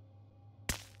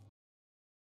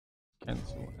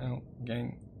 Cancel out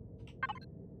again.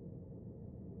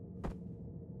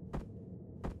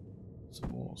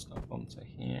 Some more stuff onto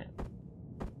here.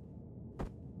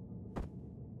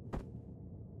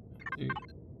 Do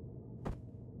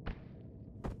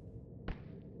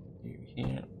you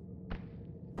here.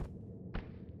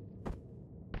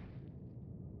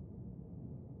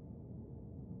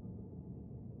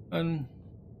 And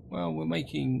Well, we're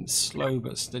making slow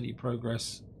but steady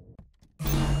progress.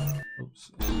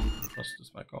 Oops,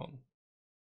 thrusters back on.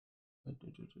 I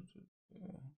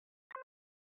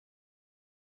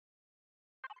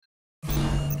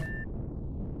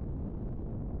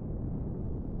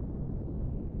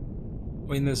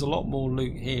mean, there's a lot more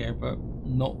loot here, but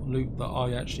not loot that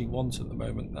I actually want at the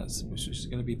moment. Which is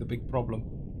going to be the big problem.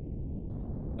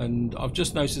 And I've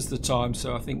just noticed the time,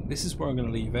 so I think this is where I'm going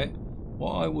to leave it.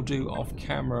 What I will do off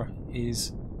camera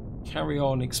is carry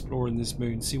on exploring this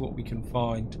moon, see what we can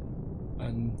find,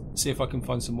 and see if I can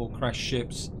find some more crashed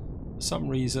ships. For some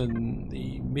reason,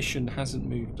 the mission hasn't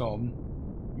moved on.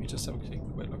 Let me just have a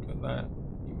quick look at that.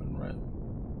 Human rat.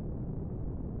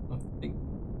 I think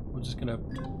we're just going to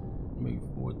move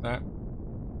forward that.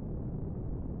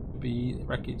 Be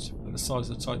wreckage for the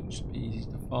size of the Titan should be easy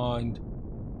to find.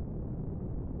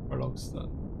 Prologues that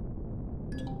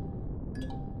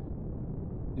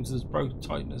seems as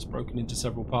Titan has broken into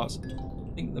several parts.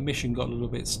 I think the mission got a little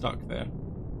bit stuck there.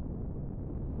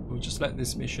 We'll just let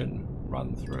this mission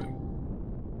run through.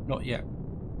 Not yet.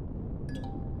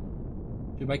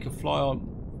 If you make a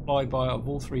flyby of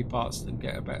all three parts, then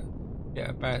get a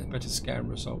better scan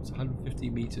results. 150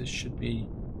 meters should be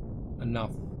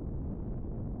enough.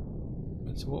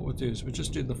 And so what we'll do is we'll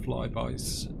just do the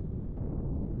flybys.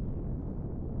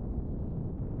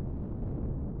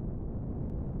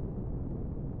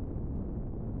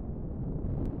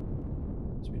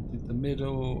 So we did the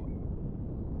middle,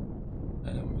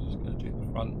 and we're just going to do the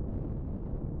front.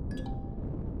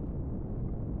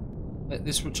 Let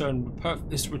this return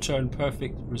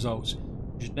perfect results.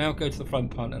 You should now go to the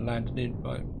front part and land an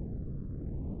invite.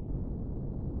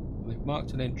 They've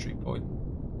marked an entry point.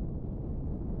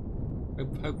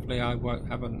 Hopefully I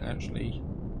haven't actually...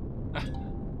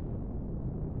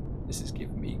 This is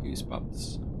giving me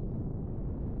goosebumps.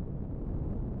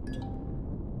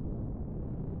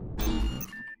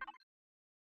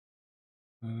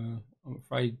 I'm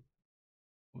afraid...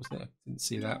 What was that? Didn't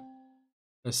see that.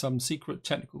 There's some secret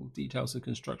technical details of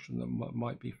construction that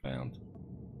might be found.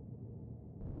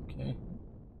 Okay.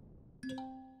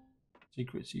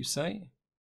 Secrets, you say?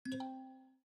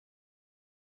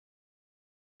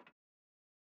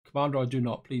 Commander, I do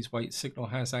not. Please wait. Signal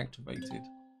has activated.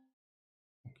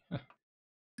 Okay.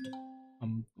 I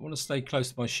want to stay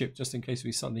close to my ship just in case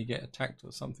we suddenly get attacked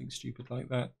or something stupid like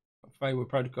that. Failure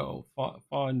protocol.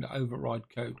 Find override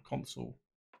code console.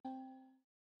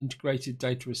 Integrated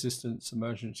data assistance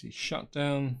emergency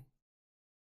shutdown.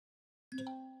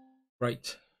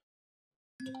 Great.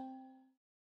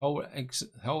 Whole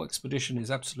expedition is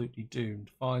absolutely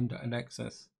doomed. Find and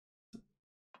access.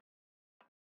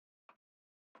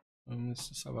 Let's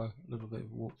just have a little bit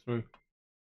of a walk through.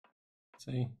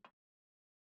 See.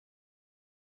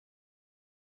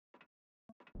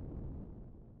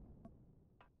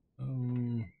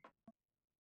 And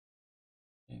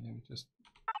then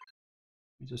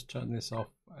we just turn this off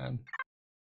and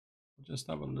we'll just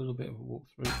have a little bit of a walk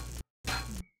through.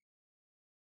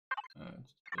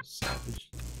 Just salvage.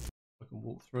 I can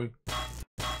walk through.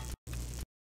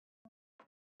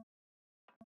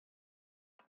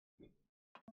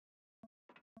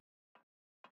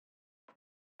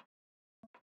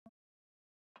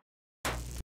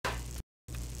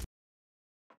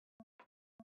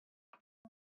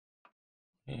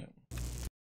 Yeah.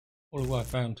 What have I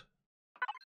found?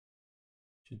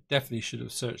 Definitely should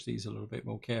have searched these a little bit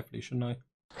more carefully, shouldn't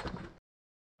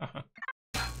I?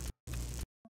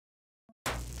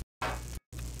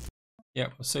 Yeah,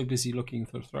 I was so busy looking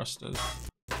for thrusters.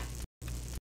 I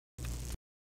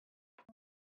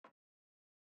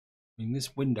mean,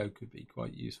 this window could be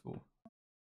quite useful.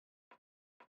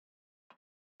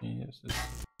 Yeah,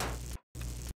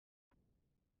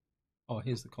 oh,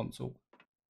 here's the console.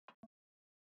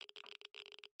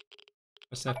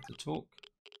 Press F to talk.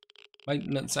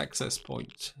 Maintenance access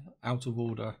point. Out of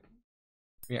order.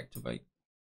 Reactivate.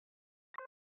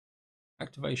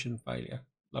 Activation failure.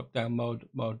 Lockdown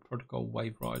mode protocol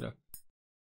wave rider.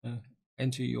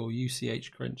 Enter your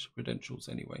UCH credentials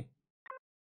anyway.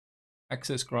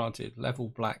 Access granted. Level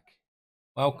black.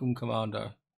 Welcome,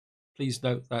 Commander. Please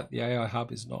note that the AI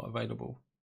hub is not available.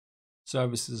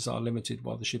 Services are limited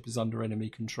while the ship is under enemy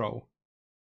control.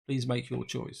 Please make your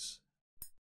choice.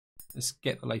 Let's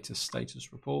get the latest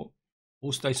status report.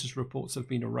 All status reports have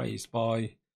been erased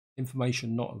by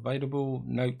information not available.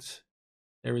 Note,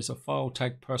 there is a file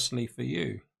tagged personally for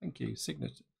you. Thank you.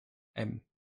 Signature M.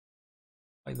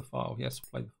 Play the file. Yes,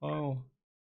 play the file.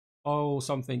 File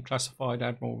something classified,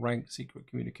 Admiral rank, secret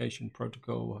communication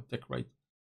protocol, decorate,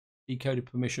 decoded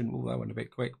permission. Oh, that went a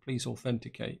bit quick. Please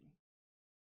authenticate.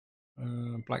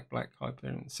 Black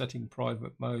Hyperion, setting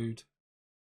private mode.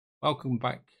 Welcome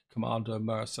back, Commander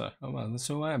Mercer. Oh well, that's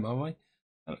who I am I?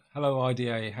 Hello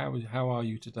IDA, how are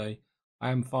you today?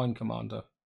 I am fine, Commander.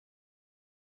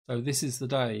 So this is the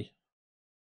day.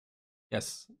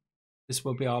 Yes, this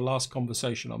will be our last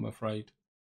conversation, I'm afraid.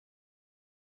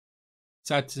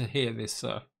 Sad to hear this,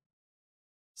 sir.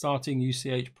 Starting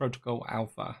UCH Protocol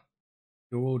Alpha.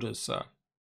 Your orders, sir.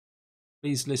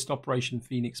 Please list Operation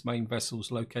Phoenix main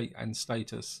vessels, locate and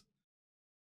status.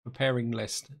 Preparing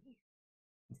list.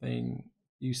 Thing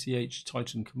UCH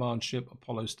Titan Command Ship,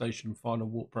 Apollo Station, final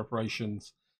warp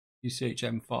preparations. UCH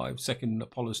M5, second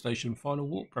Apollo Station, final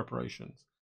warp preparations.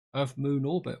 Earth Moon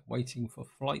orbit, waiting for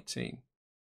flight team.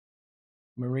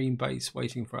 Marine base,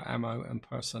 waiting for ammo and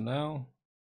personnel.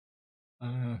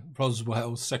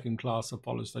 Roswell, second class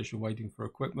Apollo Station, waiting for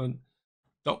equipment.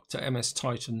 Dock to MS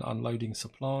Titan, unloading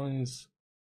supplies.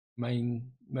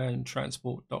 Main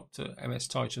transport dock to MS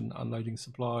Titan, unloading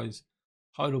supplies.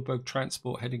 Heidelberg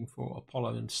transport heading for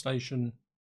Apollo Station.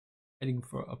 Heading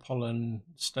for Apollo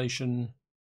Station.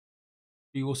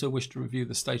 Do you also wish to review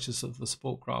the status of the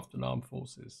support craft and armed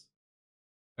forces?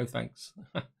 Oh, thanks.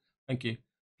 Thank you.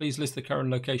 Please list the current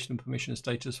location and permission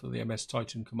status for the MS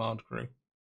Titan command crew.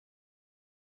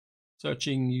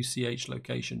 Searching UCH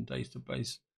location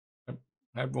database.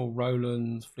 Admiral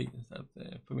Roland's fleet is out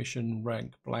there. Permission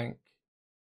rank blank.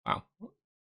 Wow.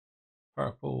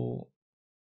 Purple.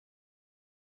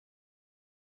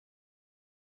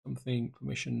 Something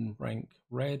permission rank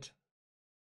red.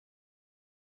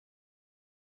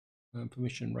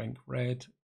 Permission rank red.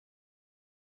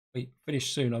 Wait,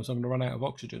 finish soon. I'm going to run out of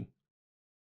oxygen.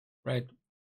 Red.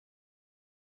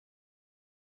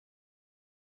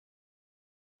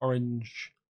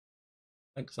 Orange.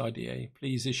 Thanks, IDA.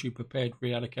 Please issue prepared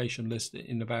reallocation list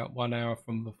in about 1 hour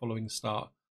from the following start.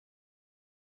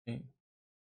 Okay.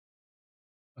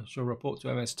 I shall report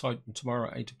to MS Titan tomorrow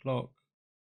at 8 o'clock.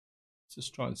 Let's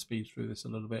just try and speed through this a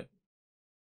little bit.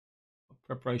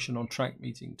 Preparation on track,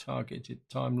 meeting targeted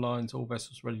timelines. All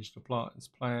vessels ready to depart as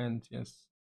planned. Yes.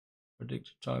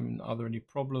 Predicted time. Are there any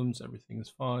problems? Everything is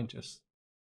fine. Just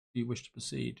do you wish to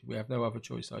proceed? We have no other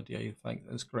choice, IDA.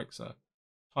 That's correct, sir.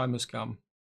 Time has come.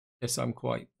 Yes, I'm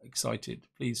quite excited.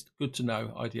 Please, good to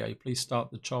know, IDA. Please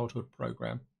start the childhood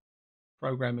program.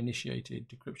 Program initiated.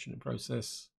 Decryption in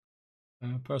process.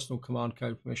 Personal command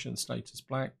code permission status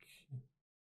black.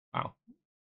 Wow.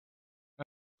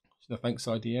 So thanks,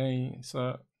 IDA.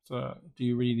 Sir, do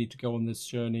you really need to go on this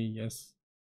journey? Yes.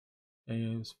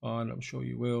 Yeah, it's fine. I'm sure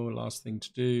you will. Last thing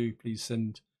to do. Please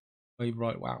send wave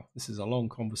right. Wow, this is a long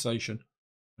conversation,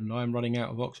 and I'm running out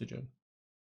of oxygen.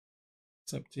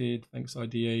 Accepted. Thanks,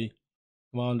 IDA.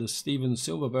 Commander Steven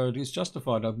Silverbird is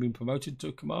justified. I've been promoted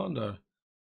to commander.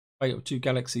 Fate of 2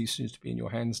 galaxies seems to be in your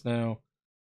hands now.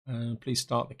 Please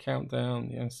start the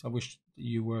countdown. Yes, I wish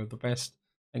you were the best.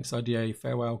 Thanks, IDA.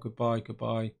 Farewell. Goodbye.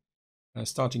 Goodbye.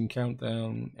 Starting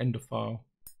countdown. End of file.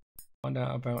 Find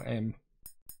out about M.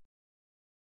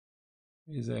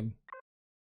 Here's M.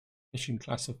 Mission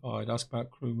classified. Ask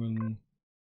about crewman.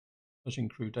 Searching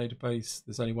crew database.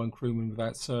 There's only one crewman with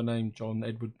that surname. John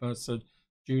Edward Mercer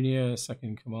Jr.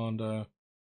 Second commander.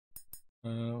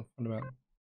 Find about.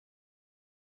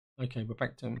 Okay, we're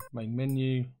back to main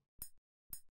menu.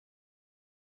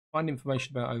 Find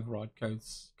information about override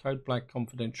codes. Code black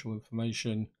confidential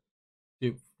information.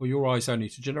 For your eyes only.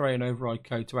 To generate an override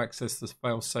code to access the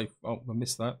fail-safe. Oh, I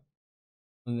missed that.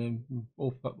 And then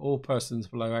all persons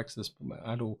below access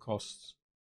at all costs.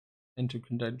 Enter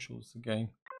credentials again.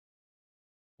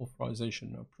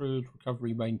 Authorization approved.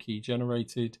 Recovery main key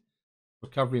generated.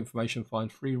 Recovery information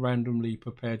find 3 randomly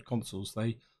prepared consoles.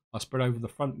 They are spread over the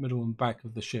front, middle, and back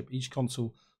of the ship. Each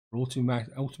console will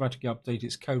automatically update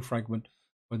its code fragment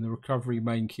when the recovery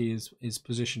main key is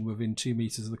positioned within 2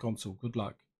 meters of the console. Good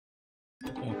luck.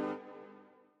 Okay.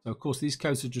 So, of course, these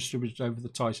codes are distributed over the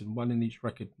Titan, one in each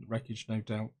wreckage, no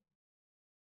doubt.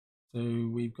 So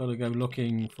we've got to go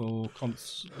looking for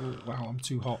cons. Oh, wow, I'm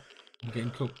too hot. I'm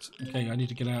getting cooked. Okay, I need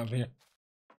to get out of here.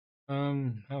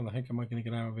 How the heck am I going to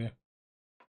get out of here?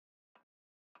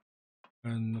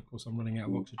 And of course, I'm running out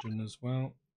of oxygen as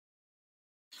well.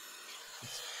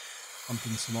 Let's pump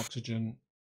in some oxygen.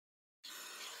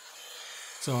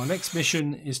 So our next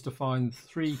mission is to find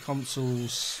 3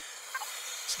 consoles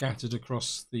scattered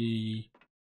across the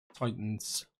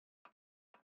Titans.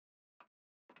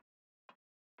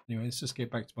 Anyway, let's just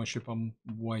get back to my ship. I'm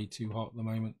way too hot at the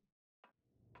moment.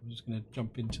 I'm just going to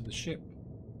jump into the ship.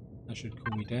 That should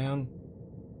cool me down.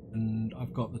 And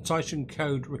I've got the Titan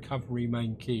code recovery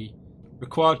main key.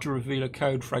 Required to reveal a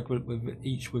code fragment with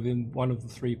each within one of the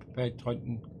 3 prepared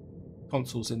Titan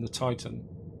consoles in the Titan.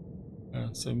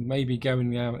 So maybe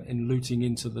going out and looting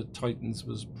into the Titans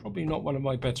was probably not one of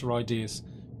my better ideas.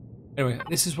 Anyway,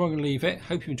 this is where I'm going to leave it.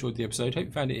 Hope you enjoyed the episode. Hope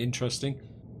you found it interesting.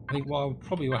 I think what I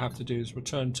probably will have to do is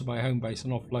return to my home base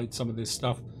and offload some of this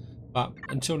stuff. But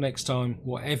until next time,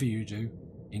 whatever you do,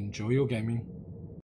 enjoy your gaming.